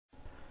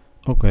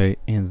Okay,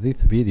 in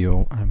this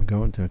video I'm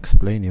going to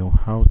explain you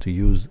how to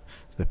use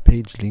the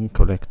page link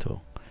collector.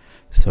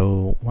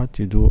 So what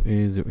you do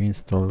is you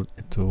install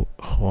it to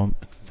Chrome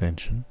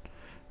extension,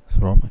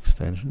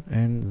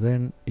 and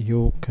then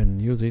you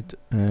can use it.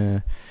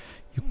 You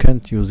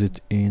can't use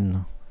it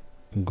in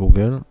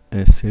Google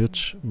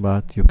search,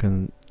 but you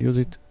can use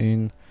it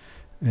in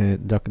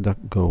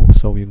DuckDuckGo.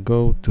 So you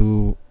go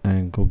to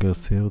Google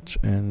search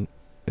and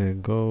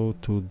go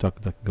to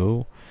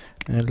DuckDuckGo,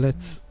 and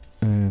let's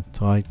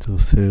try to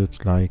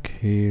search like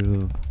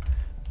heel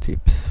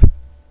tips.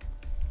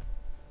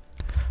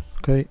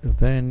 Okay,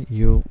 then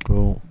you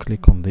go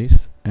click on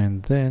this,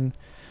 and then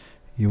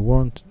you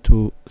want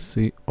to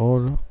see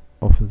all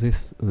of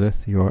this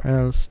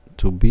URLs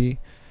to be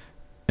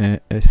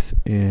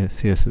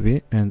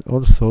CSV and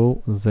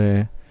also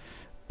the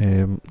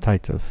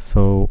titles.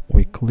 So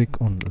we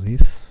click on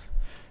this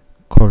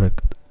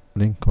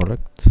link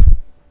collect,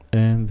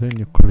 and then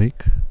you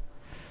click,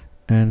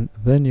 and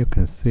then you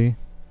can see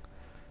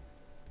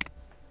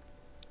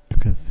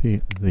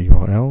the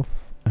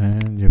URLs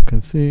and you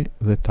can see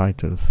the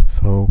titles.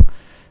 So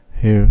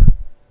here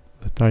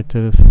the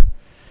titles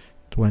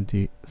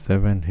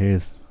 27,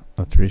 here's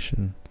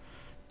nutrition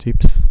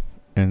tips,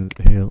 and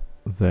here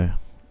the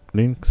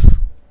links.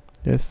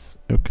 Yes,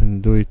 you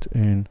can do it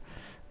in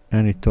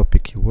any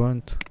topic you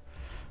want.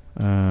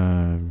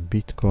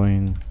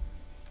 Bitcoin.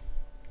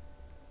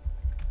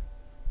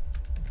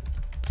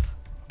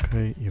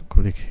 Okay, you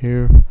click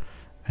here,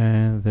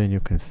 and then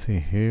you can see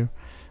here.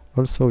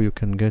 Also, you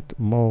can get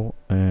more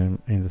in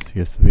the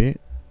CSV.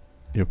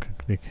 You can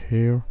click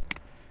here,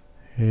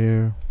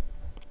 and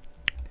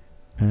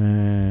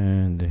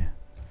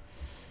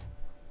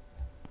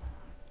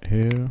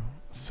here.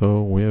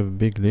 So we have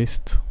big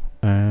list,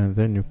 and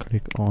then you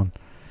click on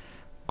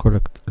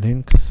collect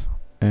links,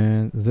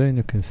 and then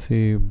you can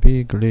see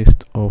big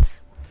list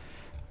of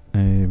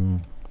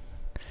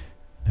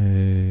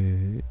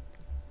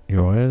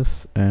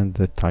URLs and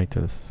the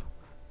titles.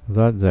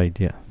 That's the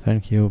idea.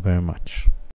 Thank you very much.